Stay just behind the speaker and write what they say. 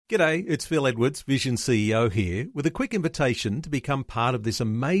G'day, it's Phil Edwards, Vision CEO here, with a quick invitation to become part of this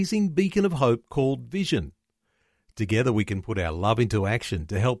amazing beacon of hope called Vision. Together we can put our love into action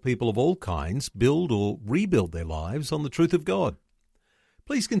to help people of all kinds build or rebuild their lives on the truth of God.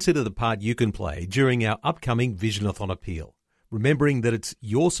 Please consider the part you can play during our upcoming Visionathon appeal, remembering that it's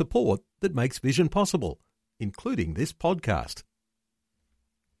your support that makes Vision possible, including this podcast.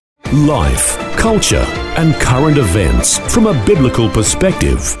 Life, culture, and current events from a biblical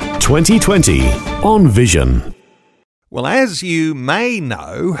perspective. 2020 on Vision. Well, as you may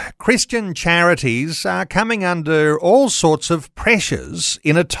know, Christian charities are coming under all sorts of pressures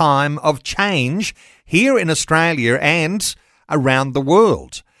in a time of change here in Australia and around the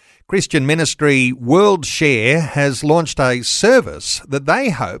world. Christian ministry WorldShare has launched a service that they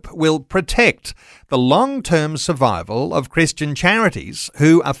hope will protect the long-term survival of Christian charities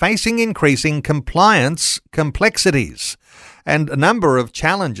who are facing increasing compliance complexities and a number of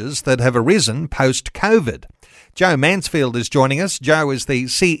challenges that have arisen post-COVID. Joe Mansfield is joining us. Joe is the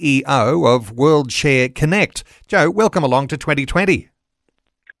CEO of WorldShare Connect. Joe, welcome along to 2020.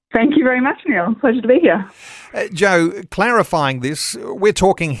 Thank you very much, Neil. Pleasure to be here. Joe, clarifying this, we're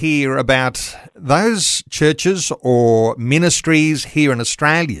talking here about those churches or ministries here in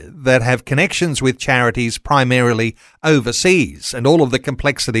Australia that have connections with charities primarily overseas and all of the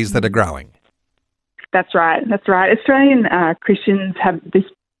complexities that are growing. That's right. Australian Christians have this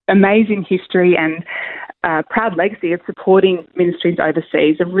amazing history and proud legacy of supporting ministries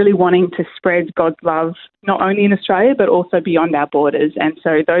overseas, of really wanting to spread God's love not only in Australia but also beyond our borders. And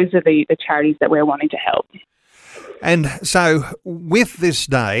so those are the charities that we're wanting to help. And so with this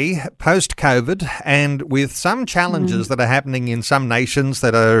day, post-COVID, and with some challenges that are happening in some nations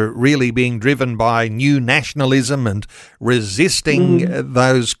that are really being driven by new nationalism and resisting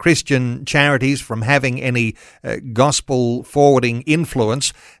those Christian charities from having any gospel-forwarding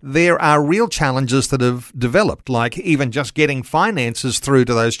influence, there are real challenges that have developed, like even just getting finances through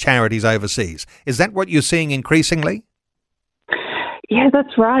to those charities overseas. Is that what you're seeing increasingly? Yeah,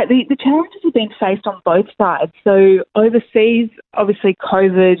 that's right. The challenges have been faced on both sides. So overseas, obviously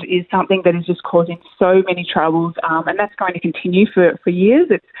COVID is something that is just causing so many troubles, and that's going to continue for years.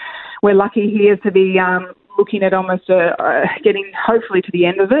 We're lucky here to be looking at almost getting hopefully to the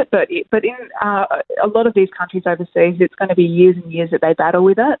end of it, but in a lot of these countries overseas, it's going to be years and years that they battle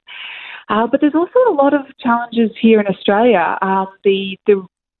with it. But there's also a lot of challenges here in Australia.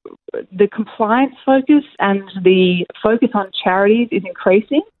 The compliance focus and the focus on charities is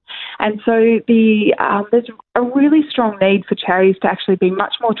increasing. And so there's a really strong need for charities to actually be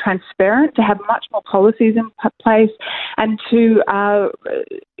much more transparent, to have much more policies in place, and to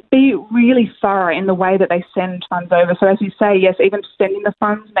be really thorough in the way that they send funds over. So as you say, yes, even sending the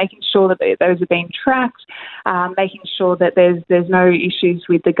funds, making sure that those are being tracked, making sure that there's no issues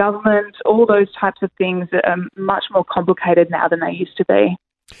with the government, all those types of things are much more complicated now than they used to be.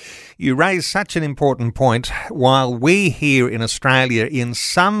 You raise such an important point. While we here in Australia, in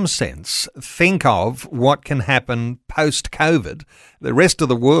some sense, think of what can happen post-COVID, the rest of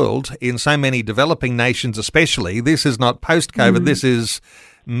the world, in so many developing nations especially, this is not post-COVID, this is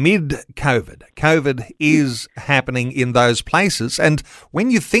mid-COVID. COVID is happening in those places. And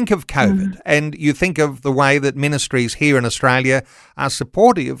when you think of COVID and you think of the way that ministries here in Australia are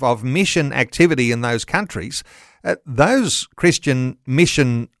supportive of mission activity in those countries, those Christian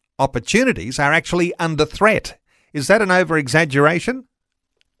mission opportunities are actually under threat. Is that an over-exaggeration?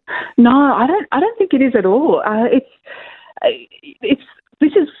 No, I don't think it is at all.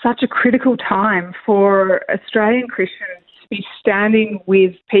 This is such a critical time for Australian Christians to be standing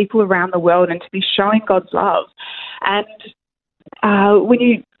with people around the world and to be showing God's love. And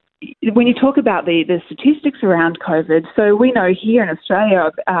when you talk about the statistics around COVID, so we know here in Australia,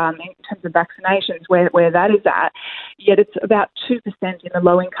 in terms of vaccinations, where that is at, yet it's about 2% in the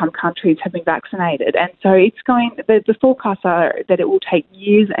low-income countries have been vaccinated. And so the forecasts are that it will take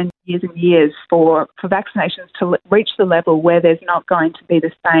years and years and years for vaccinations to reach the level where there's not going to be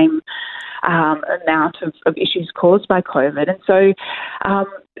the same amount of issues caused by COVID. And so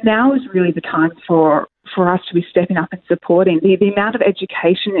now is really the time for us to be stepping up and supporting. The amount of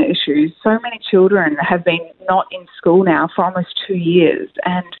education issues, so many children have been not in school now for almost 2 years,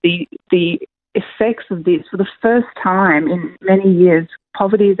 and the effects of this, for the first time in many years,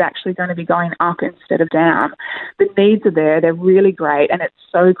 poverty is actually going to be going up instead of down. The needs are there, they're really great, and it's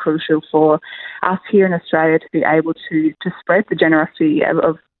so crucial for us here in Australia to be able to spread the generosity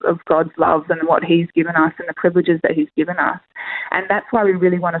of God's love and what He's given us and the privileges that He's given us. And that's why we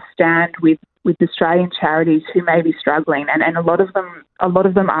really want to stand with Australian charities who may be struggling, and a lot of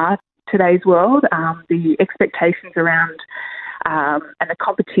them are today's world. The expectations around and the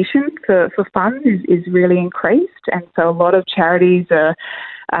competition for funds is really increased. And so a lot of charities are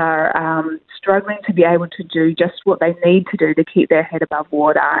struggling to be able to do just what they need to do to keep their head above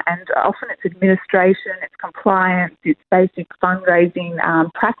water. And often it's administration, it's compliance, it's basic fundraising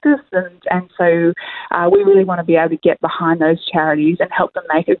practice. And so we really want to be able to get behind those charities and help them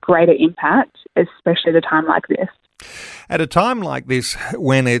make a greater impact, especially at a time like this. At a time like this,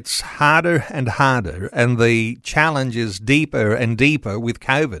 when it's harder and harder and the challenge is deeper and deeper with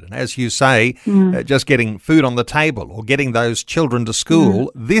COVID, and as you say, just getting food on the table or getting those children to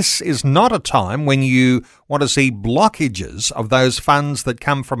school, this is not a time when you want to see blockages of those funds that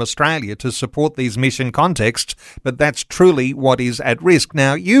come from Australia to support these mission contexts, but that's truly what is at risk.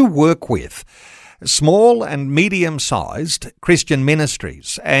 Now, you work with small and medium-sized Christian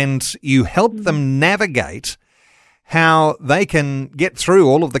ministries, and you help them navigate how they can get through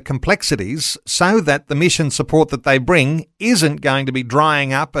all of the complexities so that the mission support that they bring isn't going to be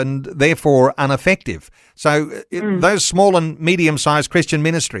drying up and therefore ineffective. So those small and medium-sized Christian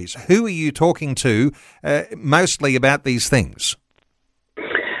ministries, who are you talking to mostly about these things?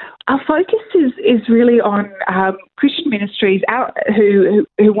 Our focus is really on Christian ministries who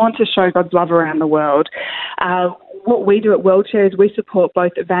want to show God's love around the world. What we do at WorldShare is we support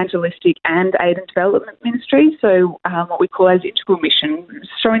both evangelistic and aid and development ministries, so what we call as integral mission,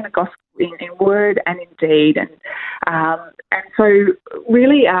 showing the gospel in word and in deed. And so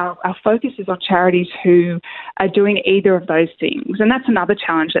really our focus is on charities who are doing either of those things. And that's another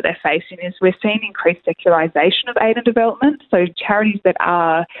challenge that they're facing, is we're seeing increased secularisation of aid and development, so charities that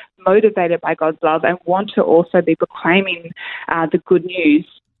are motivated by God's love and want to also be proclaiming the good news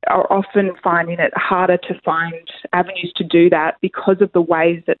are often finding it harder to find avenues to do that because of the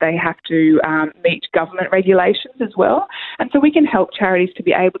ways that they have to meet government regulations as well. And so we can help charities to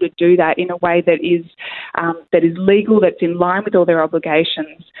be able to do that in a way that is legal, that's in line with all their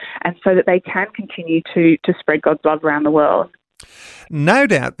obligations, and so that they can continue to spread God's love around the world. No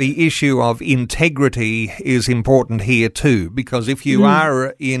doubt the issue of integrity is important here too, because if you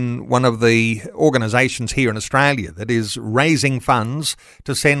are in one of the organisations here in Australia that is raising funds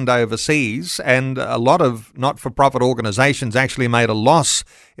to send overseas, and a lot of not-for-profit organisations actually made a loss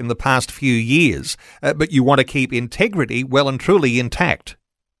in the past few years, but you want to keep integrity well and truly intact.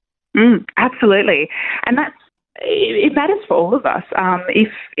 Absolutely. And it matters for all of us.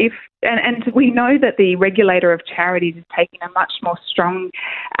 And we know that the regulator of charities is taking a much more strong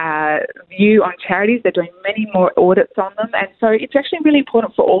view on charities. They're doing many more audits on them. And so it's actually really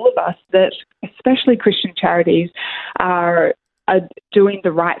important for all of us that, especially Christian charities, are doing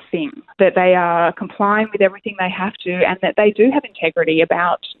the right thing, that they are complying with everything they have to, and that they do have integrity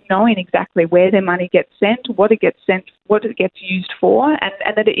about knowing exactly where their money gets sent, what it gets used for,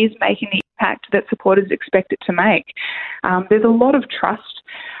 and that it is making the impact that supporters expect it to make. There's a lot of trust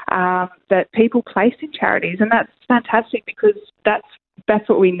that people place in charities, and that's fantastic, because that's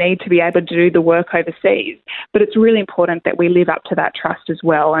what we need to be able to do the work overseas. But it's really important that we live up to that trust as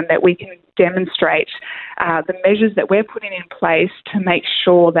well, and that we can demonstrate the measures that we're putting in place to make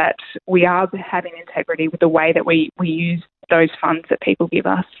sure that we are having integrity with the way that we use those funds that people give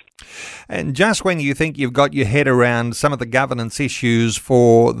us. And just when you think you've got your head around some of the governance issues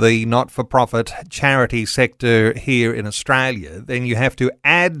for the not-for-profit charity sector here in Australia, then you have to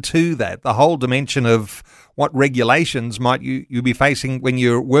add to that the whole dimension of what regulations might you be facing when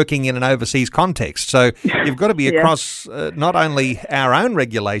you're working in an overseas context. So you've got to be across not only our own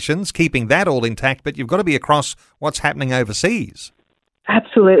regulations, keeping that all intact, but you've got to be across what's happening overseas.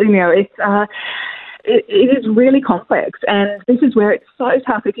 Absolutely, Neil. It is really complex, and this is where it's so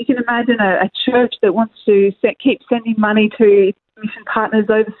tough. If you can imagine a church that wants to keep sending money to mission partners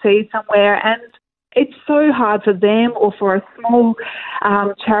overseas somewhere, and it's so hard for them, or for a small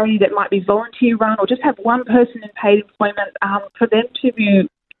charity that might be volunteer run or just have one person in paid employment, for them to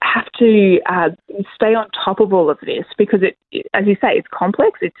have to stay on top of all of this, because it, as you say, it's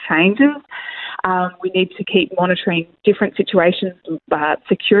complex, it changes. We need to keep monitoring different situations,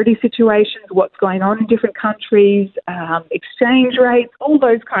 security situations, what's going on in different countries, exchange rates, all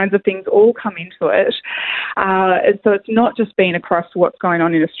those kinds of things all come into it. And so it's not just being across what's going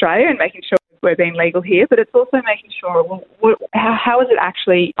on in Australia and making sure we're being legal here, but it's also making sure, how is it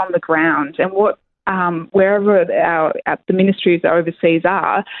actually on the ground, and what wherever the ministries overseas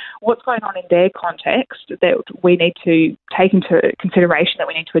are, what's going on in their context that we need to take into consideration, that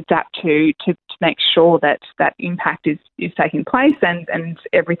we need to adapt to make sure that impact is taking place and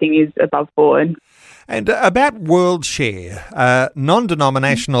everything is above board. And about WorldShare,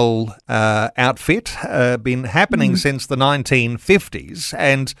 non-denominational outfit, been happening since the 1950s,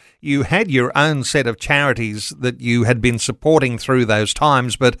 and you had your own set of charities that you had been supporting through those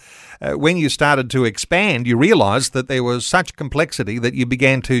times, but when you started to expand, you realised that there was such complexity that you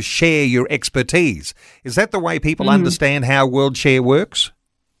began to share your expertise. Is that the way people understand how WorldShare works?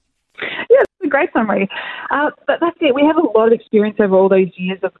 Yeah, that's a great summary. But that's it. We have a lot of experience over all those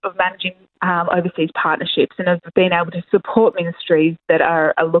years of managing overseas partnerships and of being able to support ministries that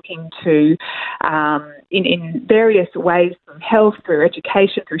are looking to, in various ways, through health, through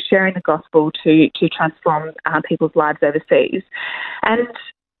education, through sharing the gospel, to transform people's lives overseas. And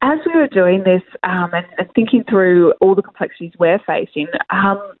as we were doing this and thinking through all the complexities we're facing,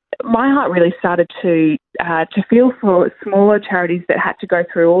 my heart really started to feel for smaller charities that had to go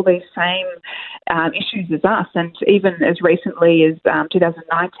through all these same issues as us. And even as recently as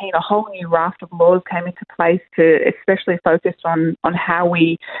 2019, a whole new raft of laws came into place to especially focus on how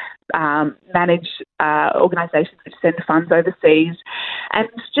we manage organisations that send funds overseas. And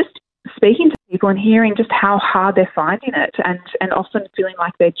just speaking to people and hearing just how hard they're finding it and often feeling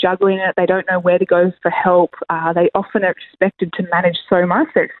like they're juggling it. They don't know where to go for help. They often are expected to manage so much.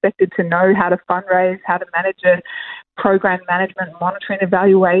 They're expected to know how to fundraise, how to manage a program management, monitoring,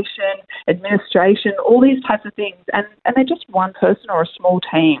 evaluation, administration, all these types of things. And they're just one person or a small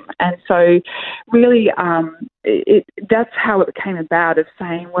team. And so really that's how it came about, of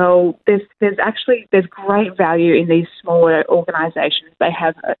saying, well, there's great value in these smaller organisations. They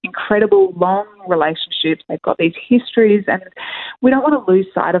have incredible long relationships. They've got these histories, and we don't want to lose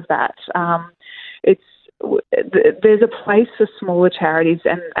sight of that. There's a place for smaller charities,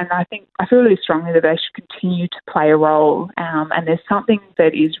 and I feel really strongly that they should continue to play a role. And there's something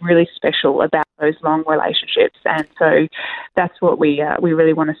that is really special about those long relationships, and so that's what we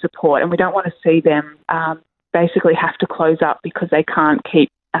really want to support. And we don't want to see them basically have to close up because they can't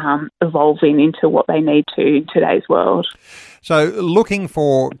keep evolving into what they need to in today's world. So looking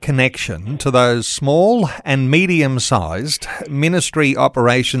for connection to those small and medium-sized ministry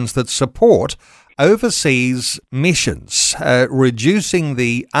operations that support overseas missions, reducing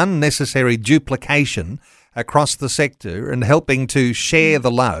the unnecessary duplication across the sector and helping to share the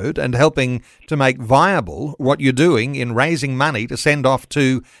load and helping to make viable what you're doing in raising money to send off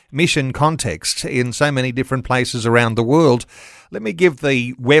to mission contexts in so many different places around the world. Let me give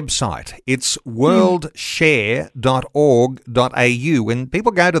the website. It's worldshare.org.au. When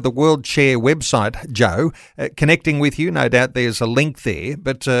people go to the WorldShare website, Joe, connecting with you, no doubt there's a link there,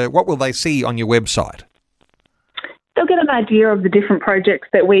 but what will they see on your website? They'll get an idea of the different projects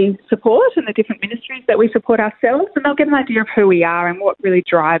that we support and the different ministries that we support ourselves, and they'll get an idea of who we are and what really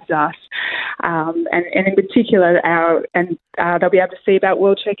drives us. And in particular, they'll be able to see about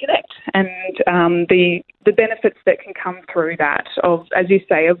WorldShare Connect and the benefits that can come through that of, as you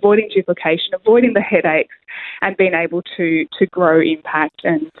say, avoiding duplication, avoiding the headaches, and being able to grow impact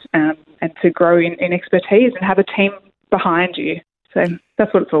and to grow in expertise and have a team behind you. So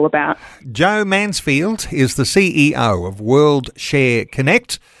that's what it's all about. Joe Mansfield is the CEO of WorldShare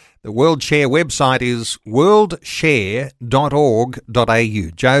Connect. The WorldShare website is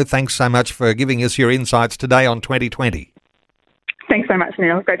worldshare.org.au. Joe, thanks so much for giving us your insights today on 2020. Thanks so much,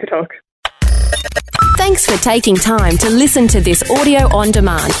 Neil. Great to talk. Thanks for taking time to listen to this audio on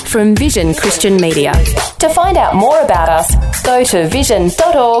demand from Vision Christian Media. To find out more about us, go to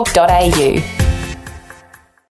vision.org.au.